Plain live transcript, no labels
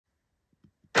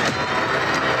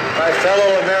My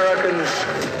fellow Americans,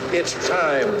 it's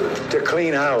time to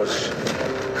clean house.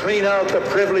 Clean out the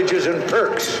privileges and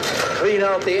perks. Clean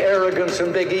out the arrogance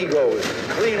and big egos.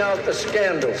 Clean out the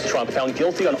scandals. Trump found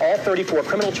guilty on all 34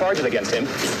 criminal charges against him.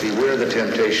 Beware the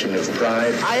temptation of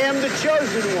pride. I am the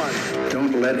chosen one.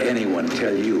 Don't let anyone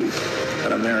tell you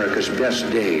that America's best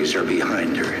days are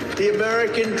behind her. The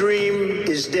American dream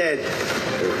is dead.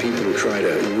 There are people who try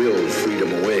to will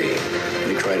freedom away.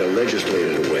 They try to legislate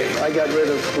it away. I got rid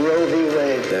of Roe v.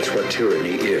 Wade. That's what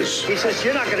tyranny is. He says,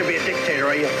 you're not going to be a dictator,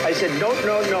 are you? I said, no,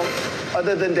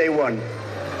 other than day one.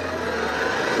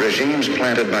 Regimes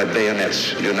planted by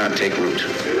bayonets do not take root.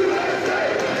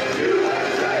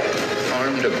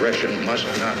 Armed aggression must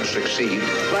not succeed.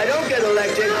 If I don't get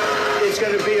elected, it's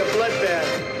going to be a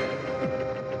bloodbath.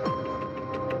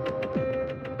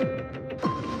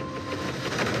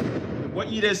 What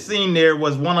you just seen there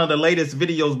was one of the latest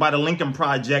videos by the Lincoln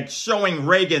Project showing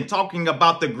Reagan talking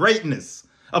about the greatness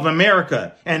of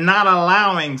America and not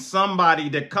allowing somebody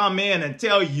to come in and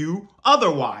tell you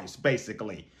otherwise,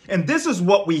 basically. And this is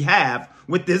what we have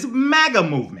with this MAGA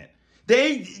movement.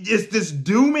 It's this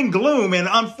doom and gloom, and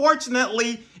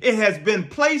unfortunately, it has been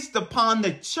placed upon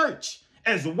the church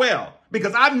as well,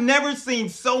 because I've never seen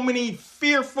so many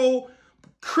fearful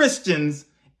Christians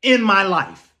in my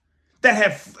life that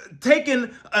have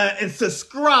taken and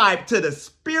subscribed to the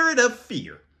spirit of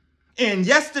fear. And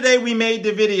yesterday we made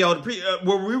the video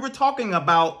where we were talking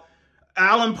about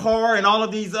Alan Parr and all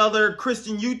of these other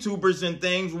Christian YouTubers and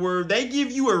things where they give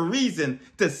you a reason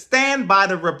to stand by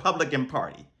the Republican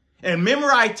Party. And remember,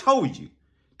 I told you,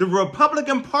 the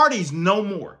Republican Party's no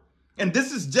more. And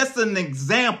this is just an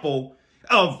example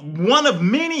of one of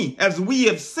many, as we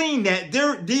have seen, that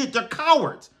they're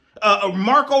cowards.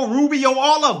 Marco Rubio,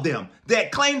 all of them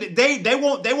that claim that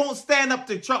they won't stand up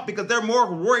to Trump because they're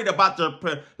more worried about their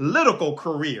political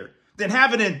career than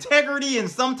having integrity and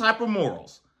some type of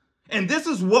morals. And this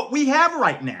is what we have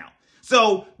right now.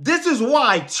 So this is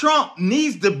why Trump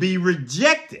needs to be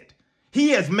rejected. He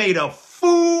has made a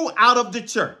fool out of the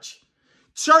church.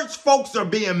 Church folks are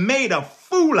being made a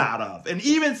fool out of. And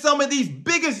even some of these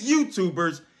biggest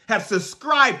YouTubers have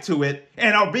subscribed to it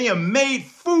and are being made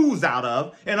fools out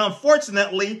of. And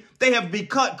unfortunately, they have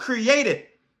created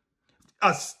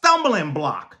a stumbling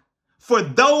block for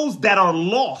those that are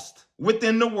lost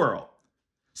within the world.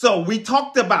 So we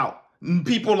talked about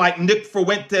people like Nick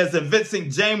Fuentes and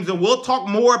Vincent James, and we'll talk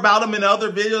more about them in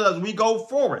other videos as we go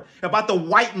forward, about the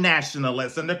white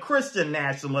nationalists and the Christian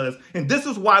nationalists. And this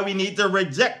is why we need to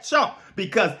reject Trump,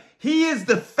 because he is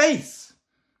the face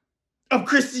of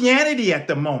Christianity at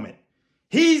the moment.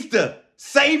 He's the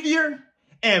savior,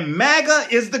 and MAGA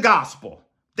is the gospel.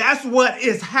 That's what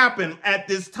is happening at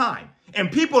this time.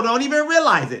 And people don't even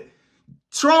realize it.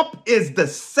 Trump is the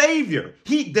savior.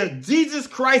 Jesus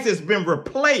Christ has been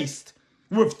replaced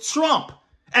with Trump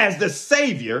as the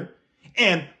savior,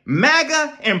 and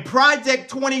MAGA and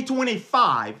Project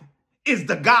 2025 is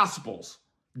the gospels.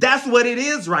 That's what it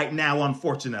is right now,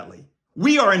 unfortunately.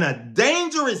 We are in a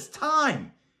dangerous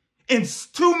time, and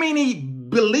too many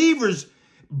believers,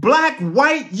 black,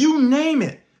 white, you name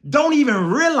it, don't even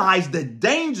realize the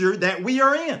danger that we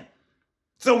are in.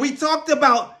 So we talked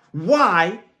about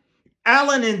why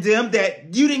Alan and them,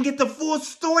 that you didn't get the full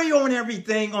story on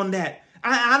everything on that.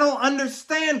 I don't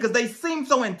understand, because they seem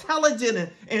so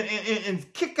intelligent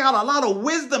and kick out a lot of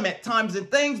wisdom at times and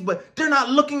things, but they're not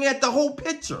looking at the whole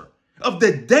picture of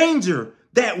the danger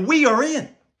that we are in.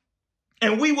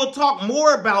 And we will talk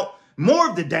more about more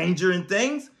of the danger and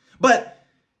things. But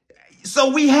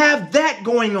so we have that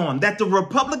going on, that the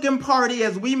Republican Party,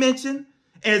 as we mentioned,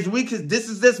 this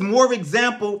is this more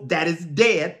example that is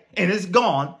dead and it's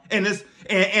gone. And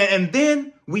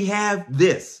then we have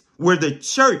this, where the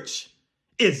church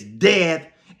is dead.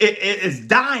 It is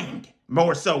dying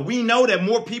more so. We know that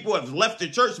more people have left the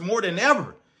church more than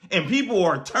ever. And people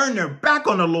are turning their back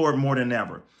on the Lord more than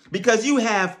ever. Because you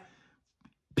have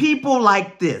people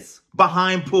like this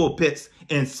behind pulpits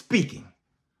and speaking.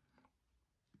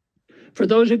 For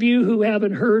those of you who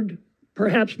haven't heard,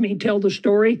 perhaps me tell the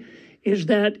story, is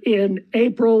that in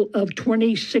April of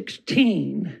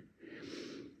 2016,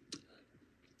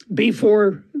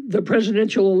 before the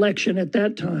presidential election at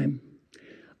that time,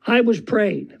 I was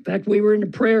praying. In fact, we were in a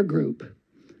prayer group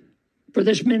for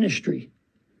this ministry,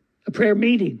 a prayer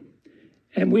meeting.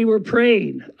 And we were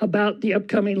praying about the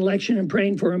upcoming election and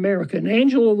praying for America. An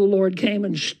angel of the Lord came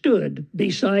and stood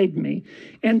beside me.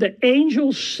 And the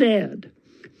angel said,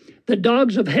 the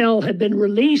dogs of hell had been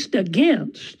released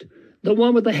against the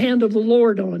one with the hand of the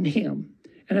Lord on him.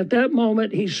 And at that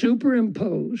moment, he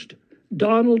superimposed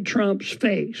Donald Trump's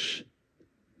face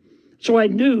So I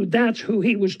knew that's who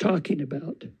he was talking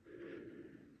about.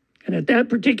 And at that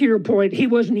particular point, he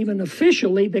wasn't even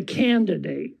officially the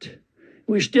candidate.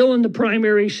 We're still in the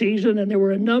primary season, and there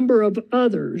were a number of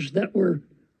others that were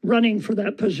running for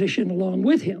that position along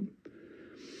with him.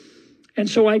 And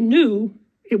so I knew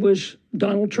it was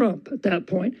Donald Trump at that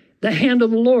point, the hand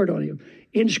of the Lord on him.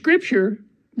 In Scripture,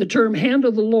 the term hand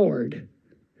of the Lord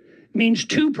means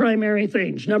two primary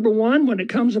things. Number one, when it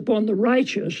comes upon the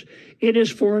righteous, it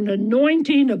is for an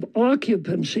anointing of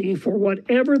occupancy for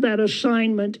whatever that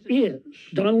assignment is.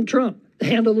 Donald Trump, the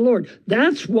hand of the Lord.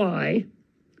 That's why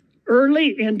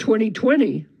early in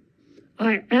 2020,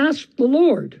 I asked the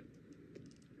Lord,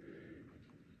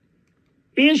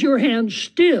 is your hand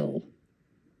still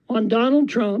on Donald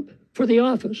Trump for the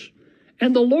office?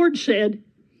 And the Lord said,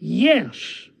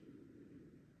 yes.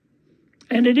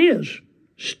 And it is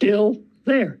still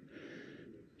there.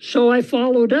 So I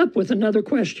followed up with another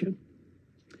question.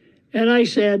 And I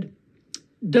said,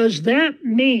 does that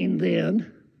mean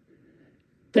then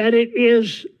that it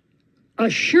is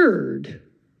assured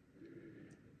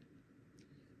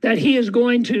that he is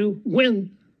going to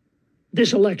win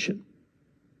this election?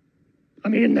 I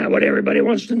mean, isn't that what everybody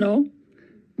wants to know?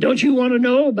 Don't you want to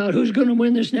know about who's going to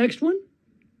win this next one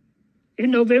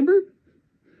in November?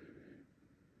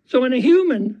 So in a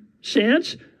human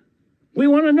sense, we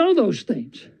want to know those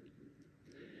things.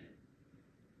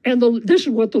 And this is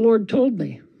what the Lord told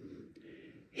me.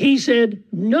 He said,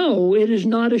 no, it is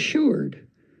not assured,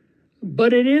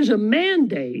 but it is a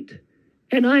mandate,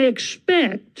 and I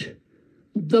expect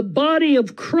the body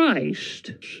of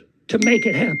Christ to make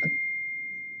it happen.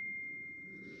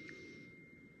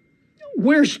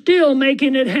 We're still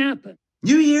making it happen.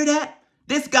 You hear that?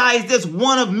 This guy is just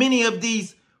one of many of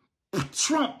these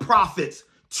Trump prophets,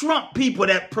 Trump people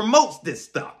that promotes this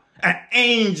stuff. An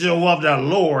angel of the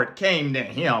Lord came to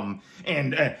him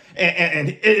and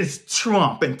it's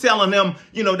Trump and telling them,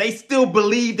 you know, they still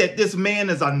believe that this man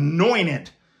is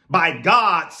anointed by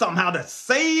God somehow to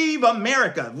save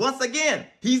America. Once again,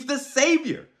 he's the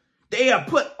savior. They have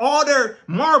put all their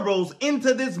marbles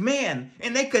into this man,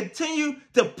 and they continue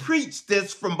to preach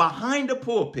this from behind the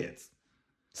pulpits.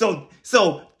 So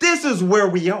this is where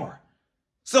we are.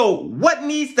 So what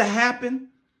needs to happen?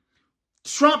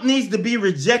 Trump needs to be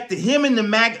rejected. Him and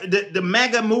the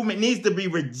MAGA movement needs to be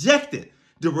rejected.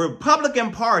 The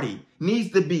Republican Party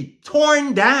needs to be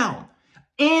torn down.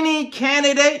 Any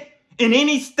candidate in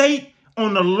any state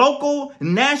on the local,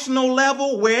 national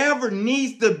level, wherever,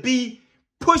 needs to be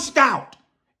pushed out.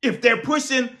 If they're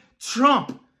pushing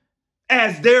Trump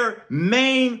as their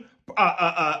main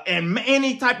and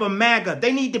any type of MAGA,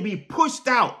 they need to be pushed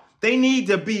out. They need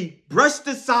to be brushed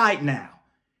aside now.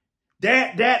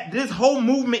 This whole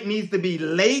movement needs to be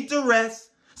laid to rest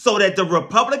so that the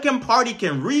Republican Party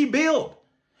can rebuild.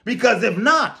 Because if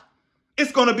not,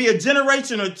 it's going to be a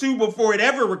generation or two before it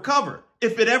ever recovers,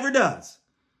 if it ever does.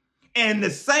 And the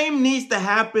same needs to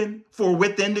happen for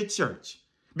within the church.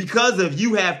 Because if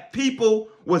you have people,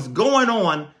 what's going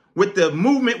on with the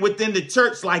movement within the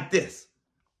church like this.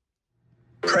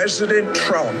 President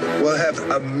Trump will have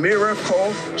a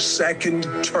miracle second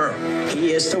term.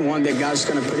 He is the one that God's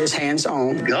going to put his hands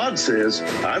on. God says,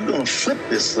 I'm going to flip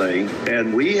this thing,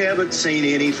 and we haven't seen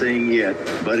anything yet,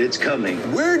 but it's coming.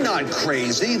 We're not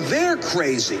crazy, they're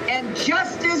crazy. And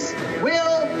justice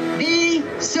will be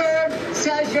served,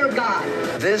 says your God.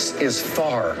 This is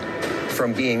far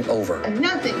from being over.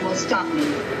 Nothing will stop me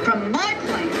from my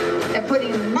plan of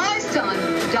putting my son,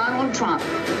 Donald Trump,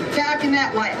 back in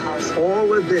that White House.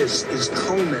 All of this is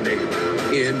culminating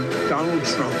in Donald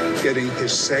Trump getting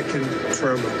his second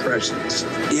term of presidency.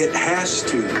 It has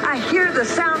to. I hear the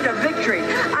sound of victory.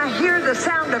 I hear the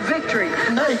sound of victory.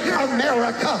 Make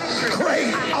America great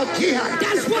again.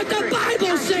 That's what the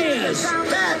Bible says.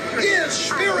 That is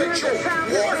spiritual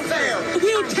warfare.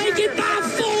 We'll take it by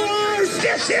force.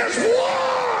 This is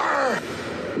war.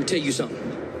 Let me tell you something.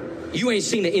 You ain't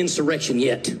seen an insurrection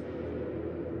yet.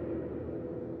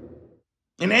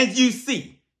 And as you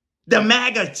see, the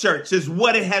MAGA church is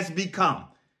what it has become.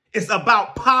 It's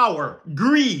about power,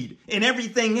 greed, and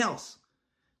everything else.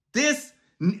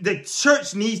 The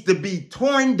church needs to be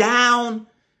torn down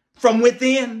from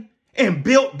within and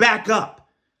built back up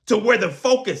to where the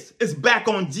focus is back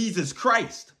on Jesus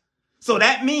Christ. So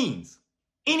that means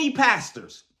any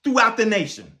pastors throughout the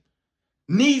nation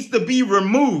needs to be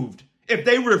removed if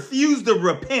they refuse to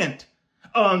repent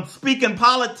on speaking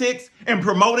politics and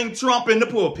promoting Trump in the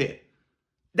pulpit.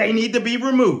 They need to be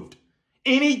removed.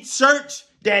 Any church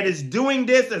that is doing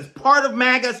this as part of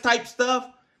MAGA's type stuff,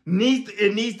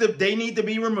 they need to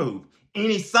be removed.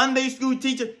 any Sunday school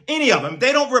teacher, any of them,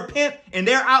 they don't repent and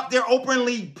they're out there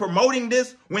openly promoting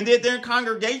this when they're in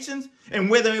congregations, and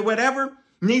whatever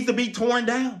needs to be torn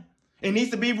down. It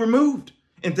needs to be removed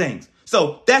and things.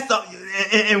 So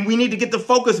and we need to get the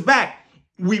focus back.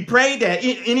 We pray that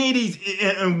any of these,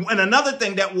 and another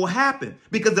thing that will happen,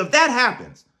 because if that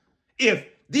happens, if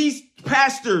these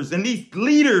pastors and these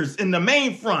leaders in the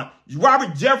main front,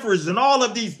 Robert Jeffers and all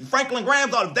of these, Franklin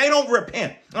Graham's, if they don't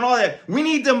repent and all that, we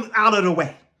need them out of the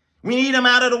way. We need them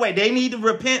out of the way. They need to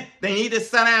repent. They need to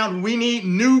sit down. We need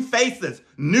new faces,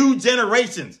 new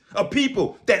generations of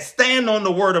people that stand on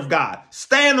the word of God,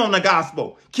 stand on the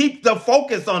gospel, keep the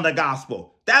focus on the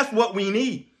gospel. That's what we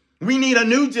need. We need a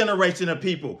new generation of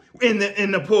people in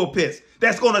the pulpits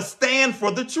that's going to stand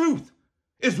for the truth.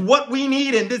 It's what we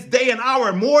need in this day and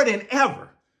hour more than ever.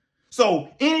 So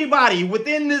anybody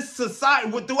within this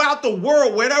society, throughout the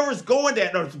world, whatever's going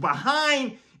that is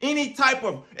behind any type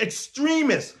of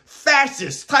extremist,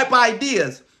 fascist type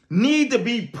ideas, need to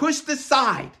be pushed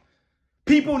aside.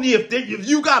 People need, if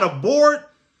you got a board,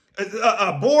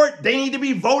 they need to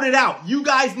be voted out. You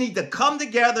guys need to come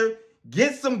together,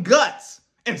 get some guts,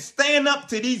 and stand up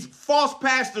to these false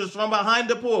pastors from behind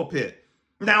the pulpit.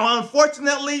 Now,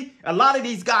 unfortunately, a lot of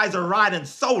these guys are riding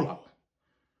solo.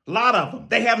 A lot of them.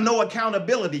 They have no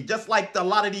accountability. Just like a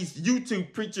lot of these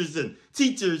YouTube preachers and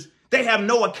teachers, they have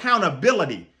no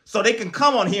accountability. So they can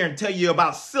come on here and tell you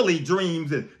about silly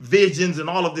dreams and visions and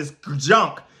all of this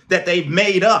junk that they've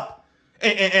made up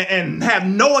and have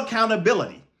no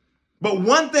accountability. But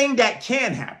one thing that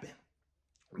can happen,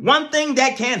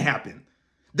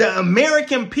 the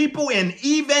American people and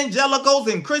evangelicals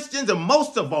and Christians, and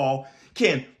most of all,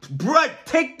 can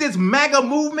take this MAGA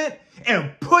movement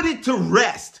and put it to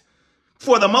rest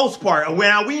for the most part.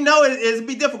 Well, we know it'll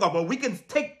be difficult, but we can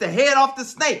take the head off the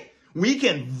snake. We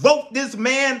can vote this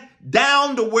man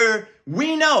down to where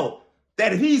we know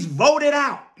that if he's voted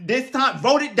out, this time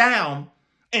voted down,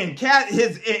 and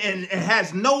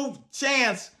has no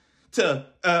chance to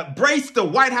brace the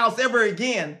White House ever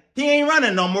again, he ain't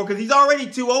running no more because he's already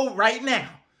too old right now.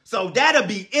 So that'll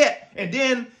be it. And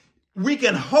then we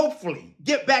can hopefully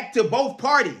get back to both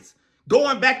parties,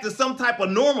 going back to some type of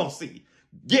normalcy,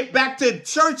 get back to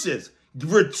churches,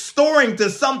 restoring to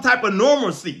some type of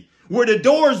normalcy where the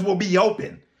doors will be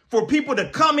open for people to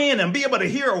come in and be able to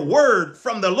hear a word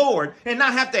from the Lord and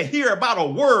not have to hear about a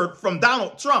word from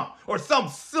Donald Trump or some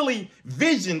silly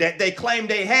vision that they claim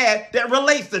they had that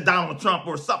relates to Donald Trump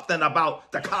or something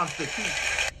about the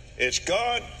Constitution. It's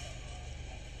God,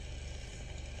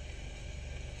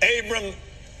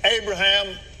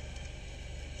 Abraham,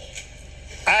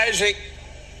 Isaac,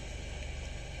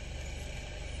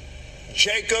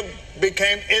 Jacob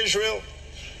became Israel,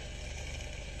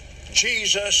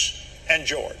 Jesus, and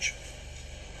George.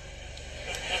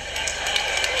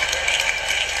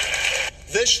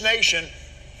 This nation,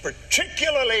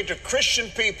 particularly to Christian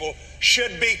people,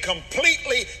 should be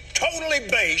completely, totally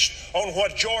based on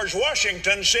what George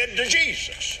Washington said to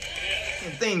Jesus.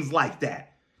 And things like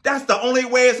that. That's the only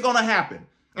way it's going to happen.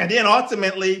 And then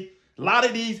ultimately, a lot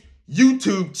of these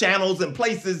YouTube channels and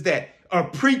places that are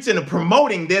preaching and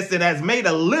promoting this and has made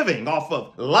a living off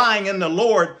of lying in the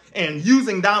Lord and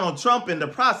using Donald Trump in the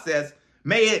process,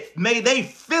 may they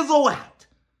fizzle out,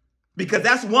 because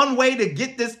that's one way to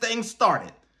get this thing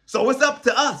started. So it's up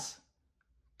to us.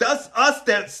 That's us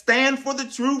that stand for the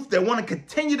truth, that want to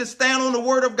continue to stand on the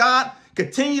word of God,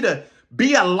 continue to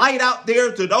be a light out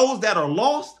there to those that are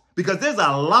lost, because there's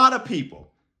a lot of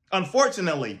people,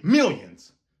 unfortunately,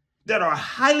 millions, that are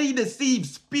highly deceived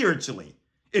spiritually.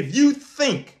 If you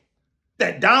think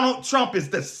that Donald Trump is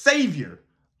the savior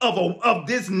of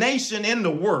this nation and the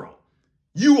world,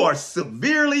 you are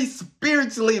severely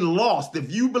spiritually lost if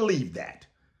you believe that.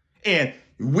 And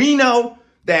we know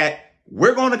that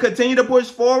we're going to continue to push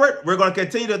forward. We're going to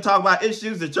continue to talk about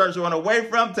issues the church went away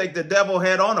from, take the devil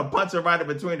head on, and punch him right in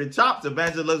between the chops.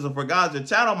 Evangelism for God's your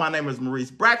channel. My name is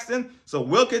Maurice Braxton. So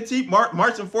we'll continue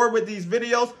marching forward with these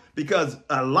videos, because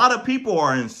a lot of people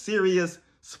are in serious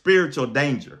spiritual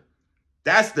danger.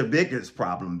 That's the biggest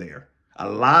problem there. A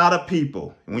lot of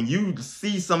people, when you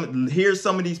hear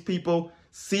some of these people,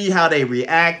 see how they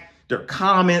react, their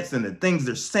comments and the things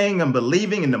they're saying and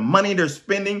believing and the money they're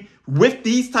spending with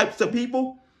these types of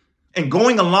people and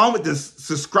going along with this,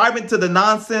 subscribing to the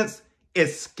nonsense,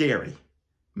 it's scary.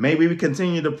 Maybe we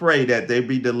continue to pray that they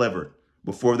be delivered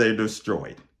before they're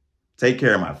destroyed. Take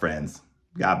care, my friends.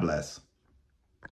 God bless.